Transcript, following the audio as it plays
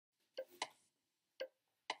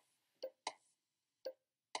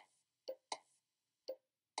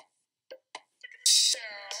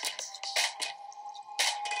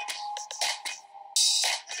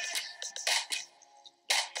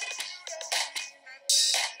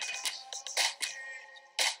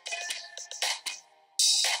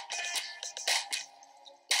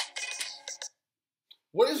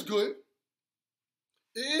What is good?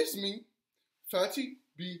 It is me, Fatty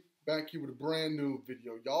B, back here with a brand new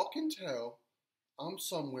video. Y'all can tell I'm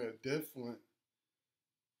somewhere different,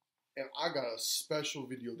 and I got a special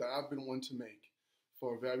video that I've been wanting to make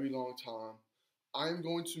for a very long time. I'm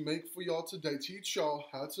going to make for y'all today, teach y'all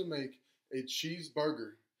how to make a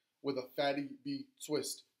cheeseburger with a Fatty B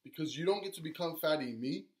twist, because you don't get to become Fatty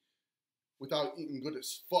Me without eating good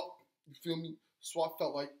as fuck. You feel me? So I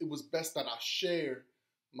felt like it was best that I share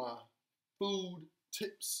my food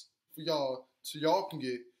tips for y'all so y'all can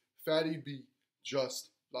get Fatty B just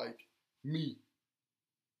like me.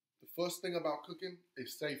 The first thing about cooking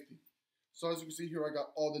is safety. So as you can see here, I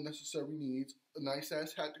got all the necessary needs. A nice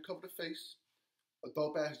ass hat to cover the face, a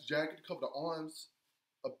dope ass jacket to cover the arms,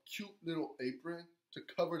 a cute little apron to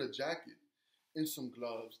cover the jacket, and some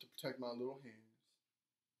gloves to protect my little hands.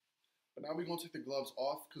 But now we're going to take the gloves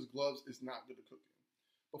off because gloves is not good at cooking.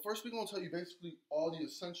 But first we're going to tell you basically all the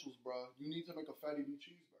essentials, bro. You need to make a Fatty B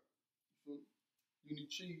cheeseburger. You feel me? You need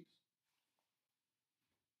cheese,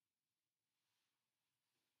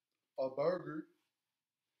 a burger,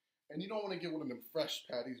 and you don't want to get one of them fresh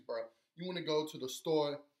patties, bro. You want to go to the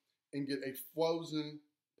store and get a frozen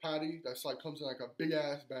patty that's like comes in like a big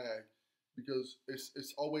ass bag, because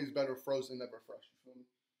it's always better frozen than never fresh. You feel me?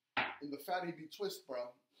 In the Fatty B twist,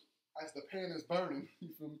 bro, as the pan is burning,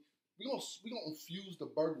 you feel me? We gonna infuse the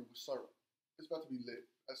burger with syrup. It's about to be lit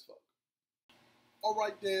as fuck. All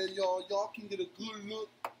right, there, y'all. Y'all can get a good look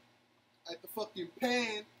at the fucking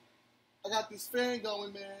pan. I got this fan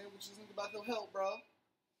going, man, which isn't about no help, bro.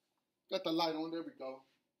 Got the light on. There we go.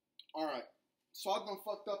 All right. So I done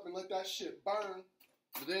fucked up and let that shit burn.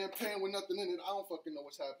 The damn pan with nothing in it. I don't fucking know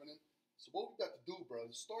what's happening. So what we got to do, bro,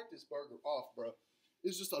 is start this burger off, bro.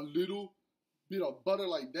 It's just a little bit of butter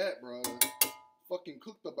like that, bro. Fucking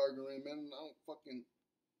cook the burger in, man. I don't fucking...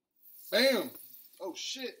 Bam! Oh,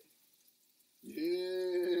 shit.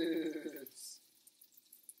 Yes.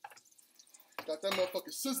 Got that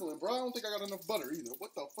motherfucker sizzling, bro. I don't think I got enough butter either.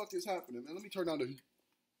 What the fuck is happening, man? Let me turn down the heat.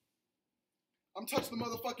 I'm touching the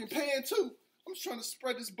motherfucking pan, too. I'm just trying to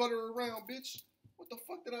spread this butter around, bitch. What the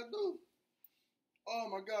fuck did I do? Oh,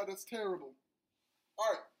 my God. That's terrible.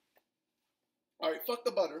 All right. All right. Fuck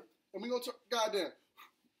the butter. And we gonna turn... Goddamn.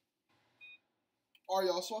 All right,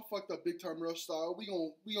 y'all, so I fucked up big time rush style. We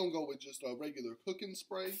gonna go with just a regular cooking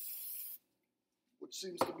spray, which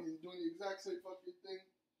seems to be doing the exact same fucking thing.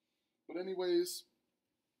 But anyways,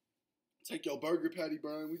 take your burger patty,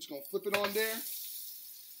 bro, and we just gonna flip it on there.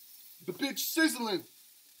 The bitch sizzling.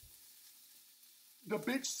 The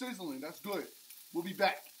bitch sizzling. That's good. We'll be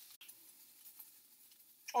back.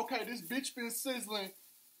 Okay, this bitch been sizzling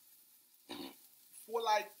for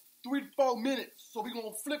like 3 to 4 minutes. So we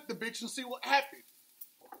gonna flip the bitch and see what happens.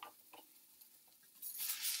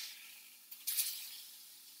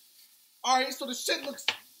 Alright, so the shit looks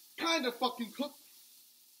kind of fucking cooked.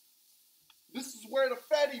 This is where the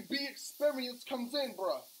Fatty B experience comes in,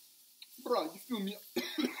 bruh. Bruh, you feel me?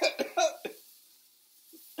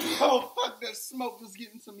 Oh, fuck, that smoke was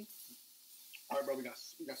getting to me. Alright, bro, we got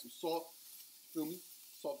some salt. You feel me?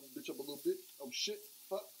 Salt this bitch up a little bit. Oh, shit.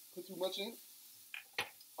 Fuck. Put too much in.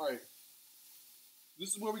 Alright. This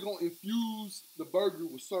is where we're going to infuse the burger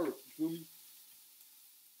with syrup. You feel me?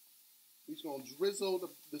 We're just going to drizzle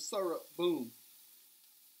the syrup. Boom.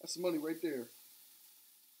 That's money right there.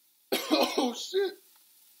 Oh, shit.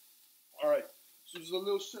 Alright. So just a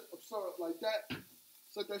little shit of syrup like that.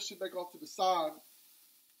 Set that shit back off to the side.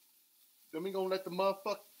 Then we going to let the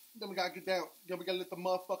motherfucker... Then we got to get down. Then we got to let the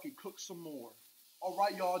motherfucking cook some more.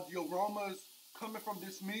 Alright, y'all. The aromas coming from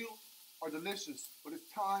this meal are delicious. But it's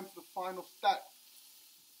time for the final step.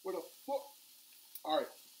 Where the fuck? Alright.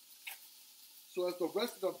 So as the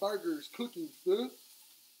rest of the burger is cooking good,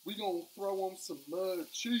 we gonna throw on some mud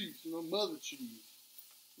cheese. You know, mother cheese.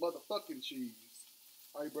 Motherfucking cheese.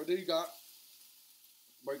 Alright, bro, there you got.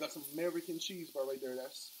 Bro, you got some American cheese, bro, right there.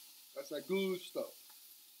 That's that good stuff.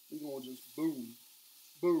 We gonna just boom.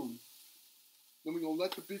 Boom. Then we gonna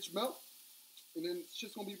let the bitch melt. And then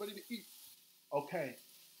shit's gonna be ready to eat. Okay.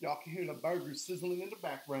 Y'all can hear the burger sizzling in the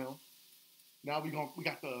background. Now we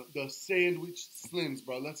got the sandwich slims,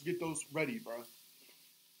 bro. Let's get those ready, bro.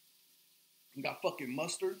 We got fucking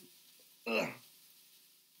mustard. Ugh.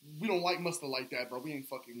 We don't like mustard like that, bro. We ain't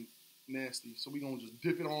fucking nasty. So we gonna just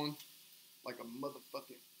dip it on like a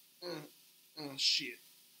motherfucking shit.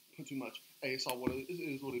 Put too much. Hey, it's all what it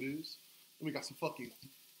is what it is. Then we got some fucking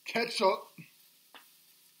ketchup.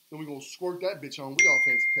 Then we gonna squirt that bitch on. We all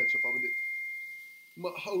fancy ketchup over it.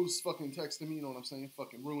 My hoes fucking texting me, you know what I'm saying?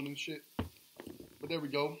 Fucking ruining shit. But there we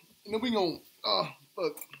go. And then we gon'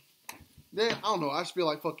 fuck. Then, I don't know, I just feel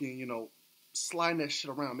like fucking, you know, sliding that shit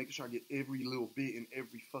around, making sure I get every little bit in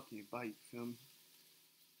every fucking bite, feel me?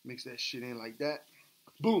 Mix that shit in like that.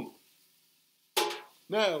 Boom.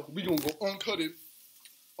 Now, we gonna go uncut it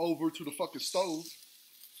over to the fucking stove.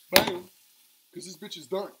 Bam. Because this bitch is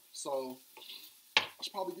done. So, I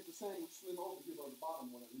should probably get the same slim over here on the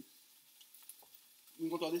bottom one at least. We're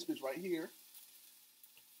gonna throw this bitch right here.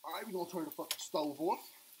 Alright, we're gonna turn the fucking stove off.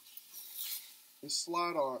 And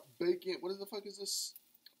slide our bacon. What the fuck is this?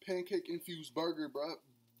 Pancake infused burger, bro.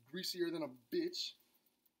 Greasier than a bitch.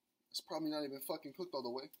 It's probably not even fucking cooked all the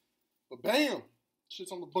way. But bam!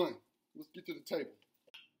 Shit's on the bun. Let's get to the table.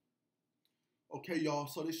 Okay, y'all.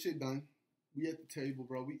 So this shit done. We at the table,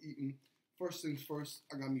 bro. We eating. First things first,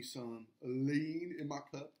 I got me some lean in my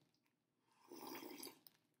cup.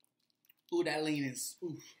 Ooh, that lean is,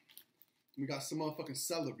 oof. We got some motherfucking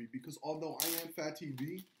celery because although I am Fatty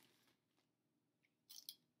B,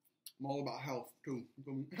 I'm all about health too.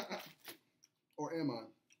 Or am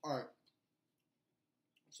I? Alright.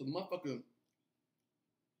 So the motherfucker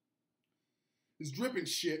is dripping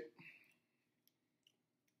shit.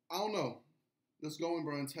 I don't know. Let's go in,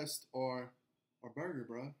 bro, and test our burger,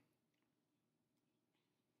 bro.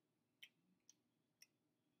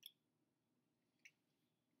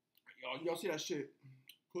 Y'all see that shit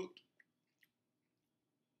cooked?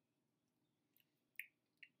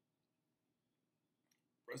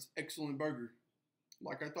 That's excellent burger,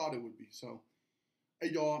 like I thought it would be. So, hey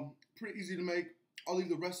y'all, pretty easy to make. I'll leave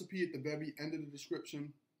the recipe at the very end of the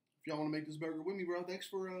description. If y'all want to make this burger with me, bro, thanks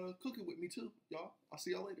for cooking with me too, y'all. I'll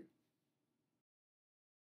see y'all later.